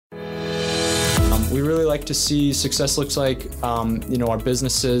We really like to see success looks like, our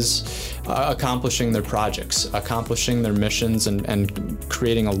businesses accomplishing their projects, accomplishing their missions, and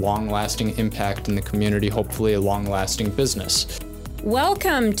creating a long-lasting impact in the community, hopefully a long-lasting business.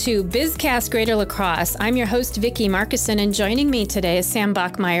 Welcome to BizCast Greater La Crosse. I'm your host, Vicki Markison, and joining me today is Sam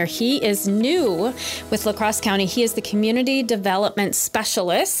Bachmeyer. He is new with La Crosse County. He is the Community Development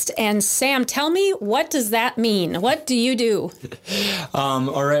Specialist. And Sam, tell me, what does that mean? What do you do?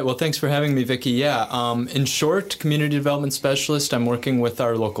 All right. Well, thanks for having me, Vicki. Yeah. In short, Community Development Specialist, I'm working with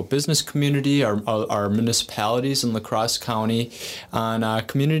our local business community, our municipalities in La Crosse County on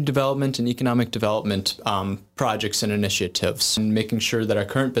community development and economic development projects and initiatives, and making sure that our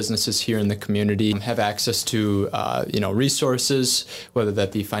current businesses here in the community have access to, resources, whether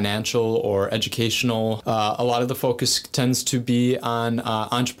that be financial or educational. A lot of the focus tends to be on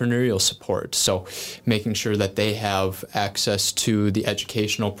entrepreneurial support. So making sure that they have access to the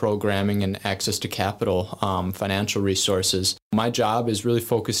educational programming and access to capital, financial resources. My job is really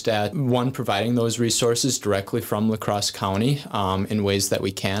focused at, one, providing those resources directly from La Crosse County in ways that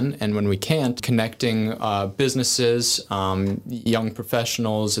we can, and when we can't, connecting businesses, young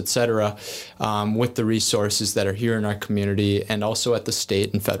professionals, etc., with the resources that are here in our community and also at the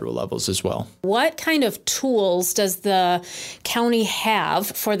state and federal levels as well. What kind of tools does the county have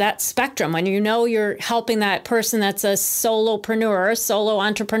for that spectrum when you know you're helping that person that's a solopreneur, solo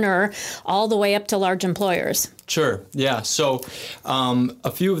entrepreneur, all the way up to large employers? Sure. Yeah. So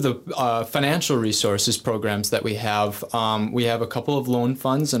a few of the financial resources programs that we have a couple of loan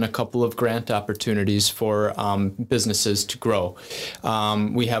funds and a couple of grant opportunities for businesses to grow.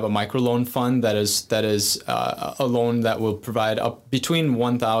 We have a microloan fund that is a loan that will provide up between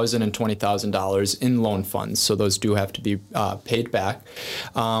 $1,000 and $20,000 in loan funds. So those do have to be paid back,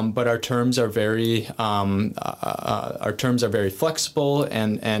 but our terms are very flexible,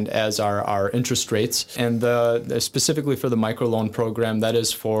 and as are our interest rates. And specifically for the microloan program, that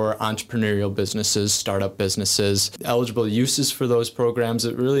is for entrepreneurial businesses, startup businesses. Eligible uses for those programs,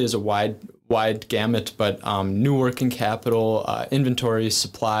 it really is a wide gamut, but new working capital, inventory,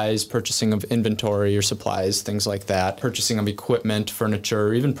 supplies, purchasing of inventory or supplies, things like that, purchasing of equipment, furniture,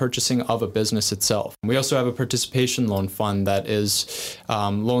 or even purchasing of a business itself. We also have a participation loan fund that is,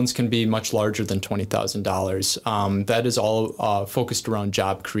 loans can be much larger than $20,000. That is all focused around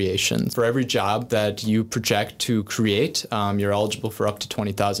job creation. For every job that you project to create, you're eligible for up to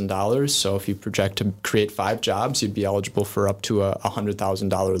 $20,000. So if you project to create 5 jobs, you'd be eligible for up to a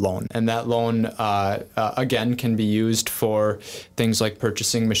 $100,000 loan. And that loan again, can be used for things like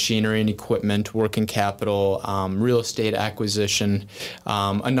purchasing machinery and equipment, working capital, real estate acquisition,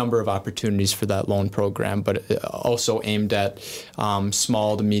 a number of opportunities for that loan program, but also aimed at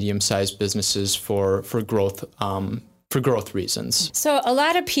small to medium-sized businesses for growth. For growth reasons. So a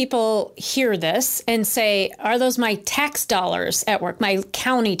lot of people hear this and say, are those my tax dollars at work, my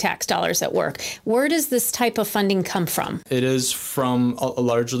county tax dollars at work? Where does this type of funding come from? It is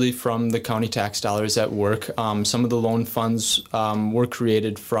largely from the county tax dollars at work. Some of the loan funds were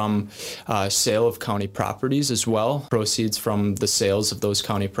created from sale of county properties as well. Proceeds from the sales of those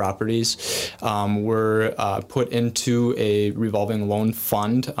county properties were put into a revolving loan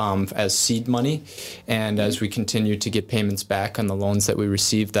fund as seed money. And as we continue to get payments back on the loans that we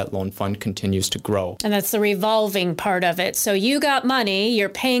receive, that loan fund continues to grow. And that's the revolving part of it. So you got money, you're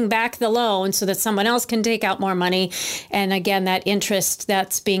paying back the loan so that someone else can take out more money. And again, that interest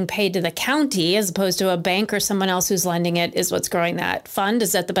that's being paid to the county as opposed to a bank or someone else who's lending it is what's growing that fund.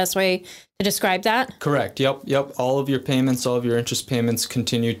 Is that the best way to describe that? Correct. Yep. All of your payments, all of your interest payments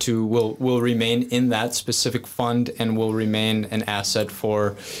will remain in that specific fund and will remain an asset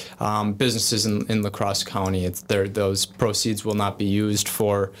for businesses in La Crosse County. Those proceeds will not be used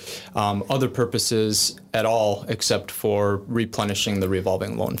for other purposes at all except for replenishing the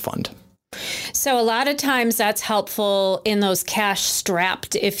revolving loan fund. So a lot of times that's helpful in those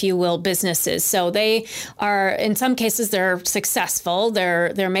cash-strapped, if you will, businesses. So they are, in some cases, they're successful,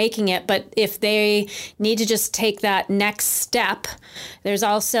 they're making it. But if they need to just take that next step, there's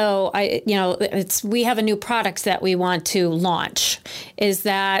also, we have a new product that we want to launch.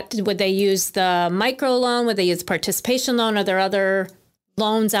 Would they use the micro loan? Would they use participation loan? Are there other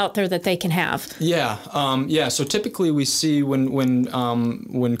loans out there that they can have? Yeah. So typically we see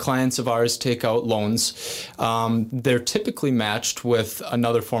when clients of ours take out loans, they're typically matched with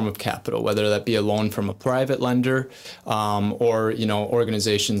another form of capital, whether that be a loan from a private lender, or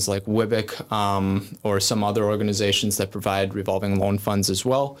organizations like WIBIC, or some other organizations that provide revolving loan funds as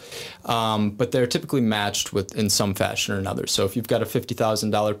well. But they're typically matched with in some fashion or another. So if you've got a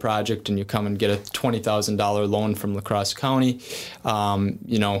 $50,000 project and you come and get a $20,000 loan from La Crosse County,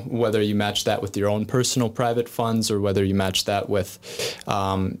 whether you match that with your own personal private funds or whether you match that with,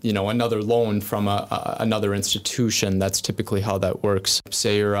 another loan from another institution. That's typically how that works.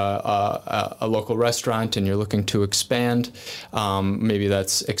 Say you're a local restaurant and you're looking to expand. Maybe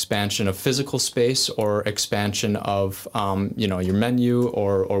that's expansion of physical space or expansion of, your menu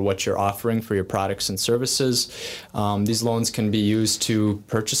or what you're offering for your products and services. These loans can be used to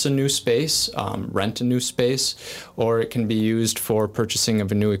purchase a new space, rent a new space, or it can be used for purchasing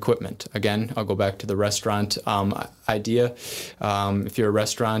of a new equipment. Again, I'll go back to the restaurant idea. If you're a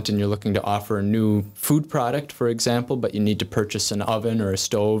restaurant and you're looking to offer a new food product, for example, but you need to purchase an oven or a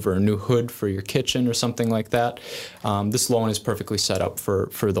stove or a new hood for your kitchen or something like that, this loan is perfectly set up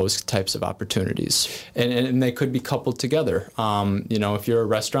for those types of opportunities. And they could be coupled together. If you're a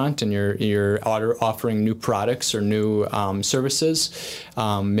restaurant and you're offering new products or new services,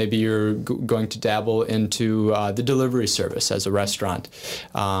 maybe you're going to dabble into the delivery service as a restaurant.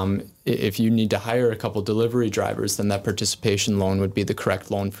 If you need to hire a couple delivery drivers, then that participation loan would be the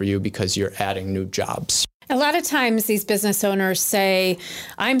correct loan for you because you're adding new jobs. A lot of times these business owners say,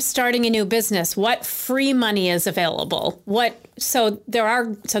 I'm starting a new business. What free money is available? So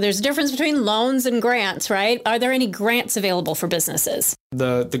there's a difference between loans and grants, right? Are there any grants available for businesses?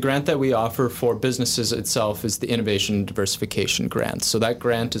 The grant that we offer for businesses itself is the Innovation and Diversification Grant. So that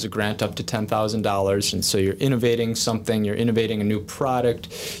grant is a grant up to $10,000. And so you're innovating something, you're innovating a new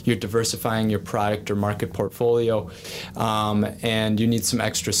product, you're diversifying your product or market portfolio, and you need some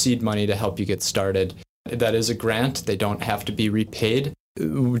extra seed money to help you get started. That is a grant. They don't have to be repaid.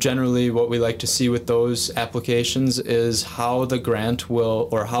 Generally, what we like to see with those applications is how the grant will,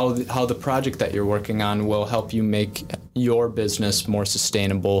 or how the project that you're working on will help you make your business more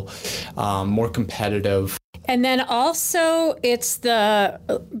sustainable, more competitive. And then also it's the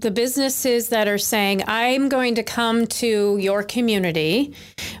businesses that are saying, I'm going to come to your community,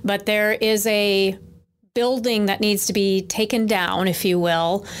 but there is a building that needs to be taken down, if you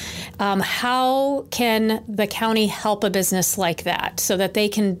will. How can the county help a business like that so that they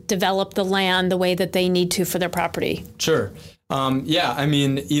can develop the land the way that they need to for their property? Sure.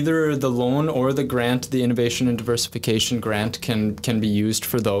 Either the loan or the grant, the Innovation and Diversification Grant, can be used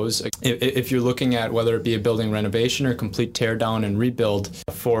for those. If you're looking at whether it be a building renovation or complete tear down and rebuild,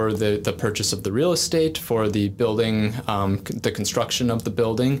 for the purchase of the real estate, for the building, the construction of the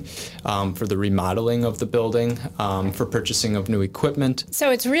building, for the remodeling of the building, for purchasing of new equipment. So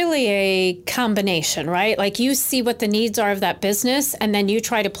it's really a combination, right? Like you see what the needs are of that business, and then you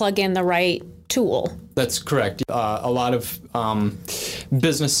try to plug in the right tool. That's correct. A lot of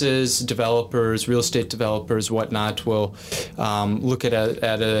businesses, developers, real estate developers, whatnot, will look at it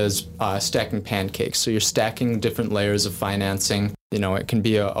as stacking pancakes. So you're stacking different layers of financing. It can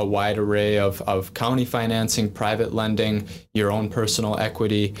be a wide array of county financing, private lending, your own personal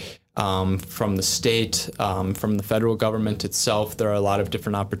equity. From the state, from the federal government itself, there are a lot of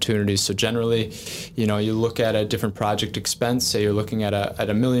different opportunities. So generally, you look at a different project expense. Say you're looking at a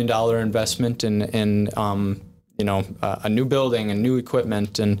 $1 million investment in a new building and new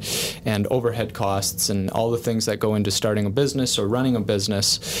equipment and overhead costs and all the things that go into starting a business or running a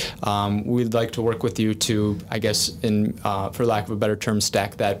business. We'd like to work with you to, for lack of a better term,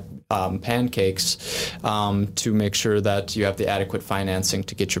 stack that pancakes to make sure that you have the adequate financing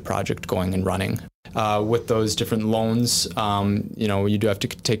to get your project going and running. With those different loans, you do have to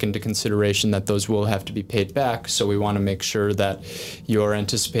take into consideration that those will have to be paid back. So we want to make sure that your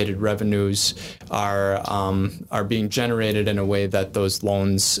anticipated revenues are being generated in a way that those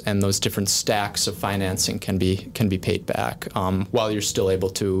loans and those different stacks of financing can be paid back while you're still able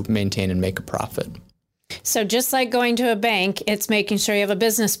to maintain and make a profit. So just like going to a bank, it's making sure you have a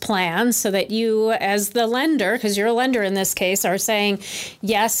business plan so that you, as the lender, because you're a lender in this case, are saying,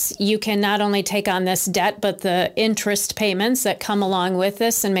 yes, you can not only take on this debt, but the interest payments that come along with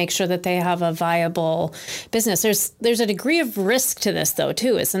this, and make sure that they have a viable business. There's a degree of risk to this, though,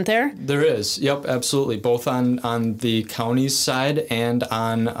 too, isn't there? There is. Yep, absolutely. Both on the county's side and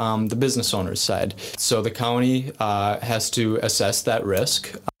on the business owner's side. So the county has to assess that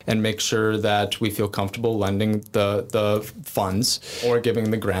risk and make sure that we feel comfortable lending the funds or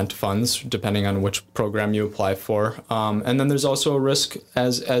giving the grant funds, depending on which program you apply for. And then there's also a risk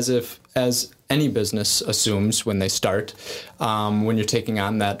as any business assumes when they start. When you're taking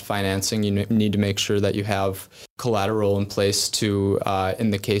on that financing, you need to make sure that you have collateral in place to, in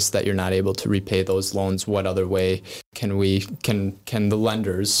the case that you're not able to repay those loans, what other way can the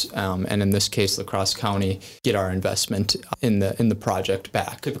lenders, and in this case, La Crosse County, get our investment in the project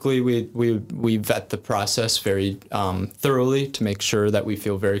back? Typically, we vet the process very thoroughly to make sure that we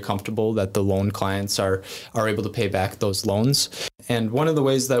feel very comfortable that the loan clients are able to pay back those loans. And one of the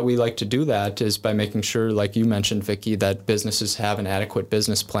ways that we like to do that is by making sure, like you mentioned, Vicki, that businesses have an adequate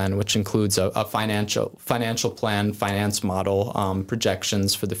business plan, which includes a financial plan, finance model,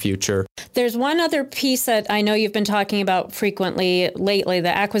 projections for the future. There's one other piece that I know you've been talking about frequently lately,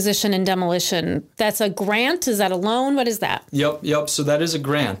 the acquisition and demolition. That's a grant? Is that a loan? What is that? Yep. So that is a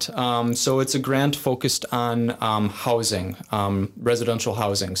grant. So it's a grant focused on housing, residential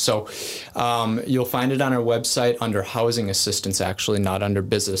housing. So you'll find it on our website under housing assistance, actually, not under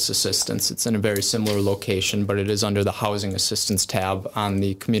business assistance. It's in a very similar location, but it is under the housing assistance tab on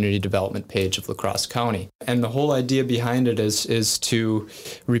the community development page of La Crosse County. And the whole idea behind it is to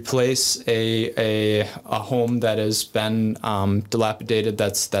replace a home that has been dilapidated,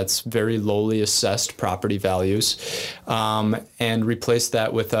 that's very lowly assessed property values, and replace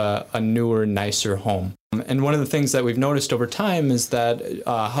that with a newer, nicer home. And one of the things that we've noticed over time is that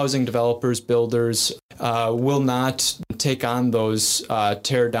housing developers, builders will not take on those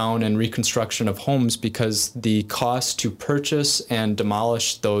tear down and reconstruction of homes because the cost to purchase and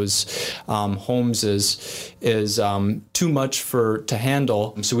demolish those homes is too much to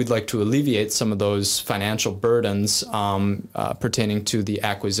handle. So we'd like to alleviate some of those financial burdens pertaining to the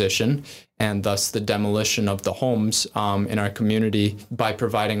acquisition and thus the demolition of the homes in our community by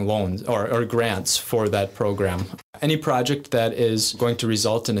providing loans or grants for that program. Any project that is going to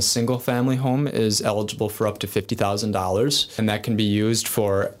result in a single-family home is eligible for up to $50,000, and that can be used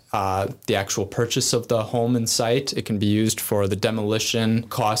for the actual purchase of the home and site. It can be used for the demolition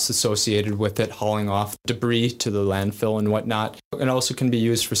costs associated with it, hauling off debris to the landfill and whatnot. It also can be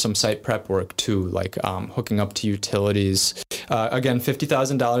used for some site prep work too, like hooking up to utilities. Again,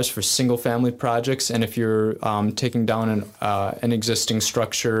 $50,000 for single-family projects, and if you're taking down an existing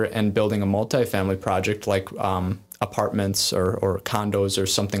structure and building a multifamily project like apartments or condos or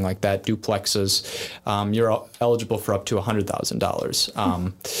something like that, duplexes, you're eligible for up to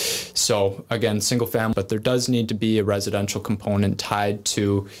 $100,000. So again, single family, but there does need to be a residential component tied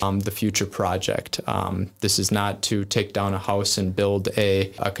to the future project. This is not to take down a house and build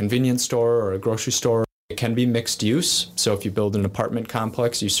a convenience store or a grocery store. It can be mixed use. So if you build an apartment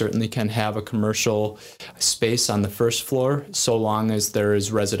complex, you certainly can have a commercial space on the first floor, so long as there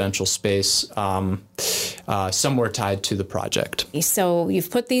is residential space somewhere tied to the project. So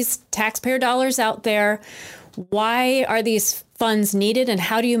you've put these taxpayer dollars out there. Why are these funds needed, and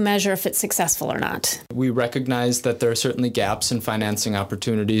how do you measure if it's successful or not? We recognize that there are certainly gaps in financing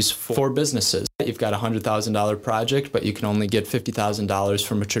opportunities for businesses. You've got a $100,000 project, but you can only get $50,000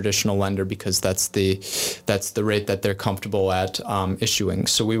 from a traditional lender because that's the rate that they're comfortable at issuing.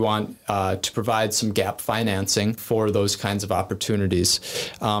 So we want to provide some gap financing for those kinds of opportunities.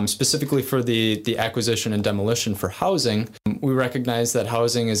 Specifically for the acquisition and demolition for housing, we recognize that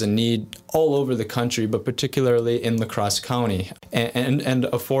housing is a need all over the country, but particularly in La Crosse County, and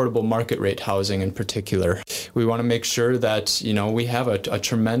affordable market rate housing in particular. We want to make sure that we have a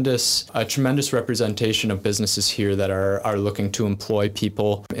tremendous representation of businesses here that are looking to employ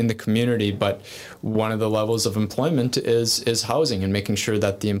people in the community, but one of the levels of employment is housing and making sure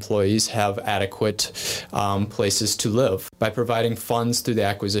that the employees have adequate places to live. By providing funds through the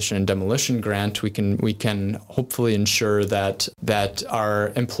acquisition and demolition grant, we can hopefully ensure that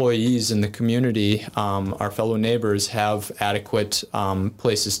our employees in the community, our fellow neighbors, have adequate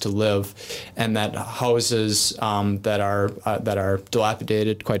places to live, and that houses that are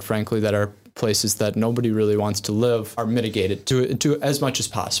dilapidated, quite frankly, that are places that nobody really wants to live, are mitigated to as much as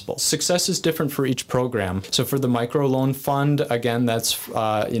possible. Success is different for each program. So for the microloan fund, again, that's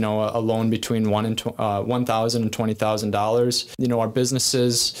a loan between $1,000 and $20,000. Our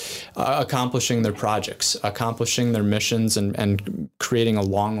businesses accomplishing their projects, accomplishing their missions, and creating a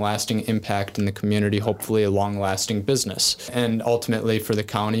long-lasting impact in the community, hopefully a long-lasting business. And ultimately, for the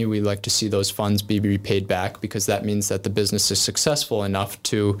county, we like to see those funds be repaid back, because that means that the business is successful enough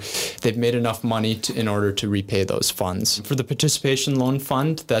they've made enough money in order to repay those funds. For the participation loan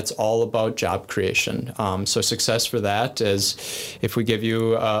fund, that's all about job creation. So success for that is if we give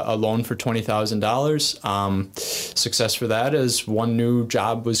you a loan for $20,000, success for that is one new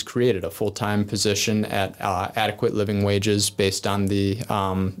job was created, a full-time position at adequate living wages based on the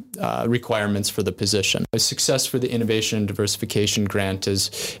requirements for the position. A success for the innovation and diversification grant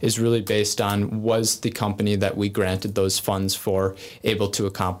is really based on, was the company that we granted those funds for able to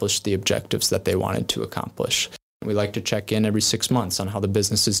accomplish the objectives that they wanted to accomplish. We like to check in every 6 months on how the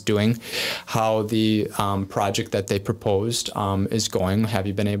business is doing, how the project that they proposed is going. Have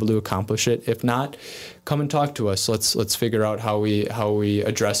you been able to accomplish it? If not, come and talk to us. Let's figure out how we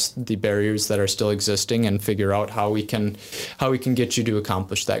address the barriers that are still existing and figure out how we can get you to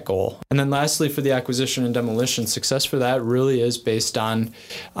accomplish that goal. And then lastly, for the acquisition and demolition, success for that really is based on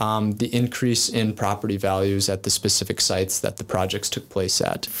the increase in property values at the specific sites that the projects took place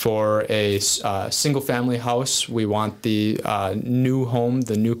at. For a single family house, we want the new home,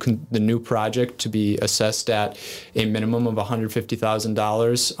 the new project to be assessed at a minimum of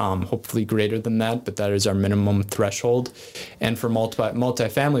 $150,000, hopefully greater than that, but that is our minimum threshold. And for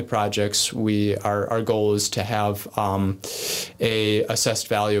multifamily projects, our goal is to have a assessed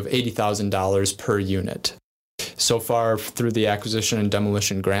value of $80,000 per unit. So far, through the acquisition and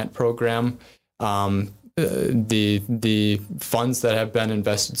demolition grant program, the funds that have been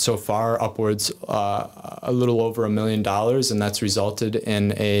invested so far, upwards a little over $1 million, and that's resulted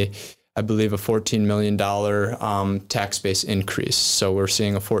in I believe a $14 million tax base increase. So we're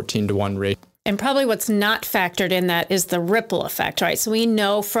seeing a 14-to-1 rate. And probably what's not factored in that is the ripple effect, right? So we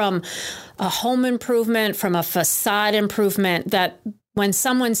know from a home improvement, from a facade improvement, that when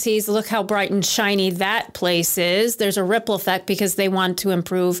someone sees, look how bright and shiny that place is, there's a ripple effect because they want to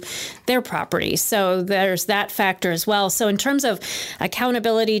improve their property. So there's that factor as well. So in terms of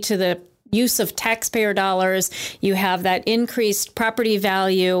accountability to the use of taxpayer dollars, you have that increased property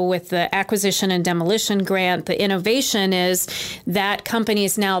value with the acquisition and demolition grant. The innovation is that company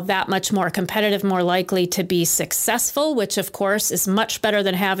is now that much more competitive, more likely to be successful, which of course is much better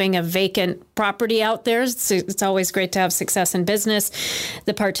than having a vacant property out there. It's always great to have success in business.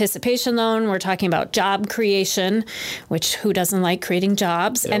 The participation loan, we're talking about job creation, which who doesn't like creating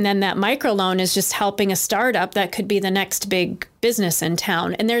jobs? Yep. And then that microloan is just helping a startup that could be the next big business in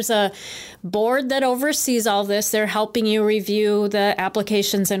town. And there's a board that oversees all this. They're helping you review the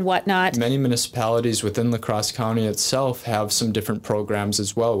applications and whatnot. Many municipalities within La Crosse County itself have some different programs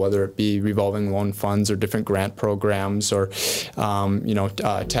as well, whether it be revolving loan funds or different grant programs or,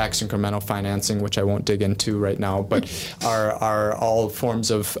 tax incremental financing, which I won't dig into right now, but are all forms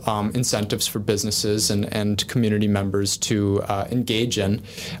of incentives for businesses and community members to engage in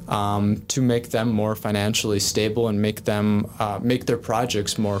to make them more financially stable and make their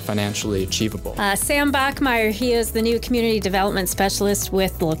projects more financially achievable. Sam Bachmeyer, he is the new community development specialist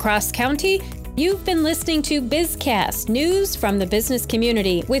with La Crosse County. You've been listening to BizCast, news from the business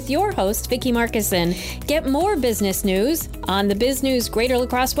community, with your host, Vicki Markison. Get more business news on the Biz News Greater La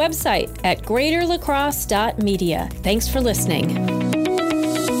Crosse website at greaterlacrosse.media. Thanks for listening.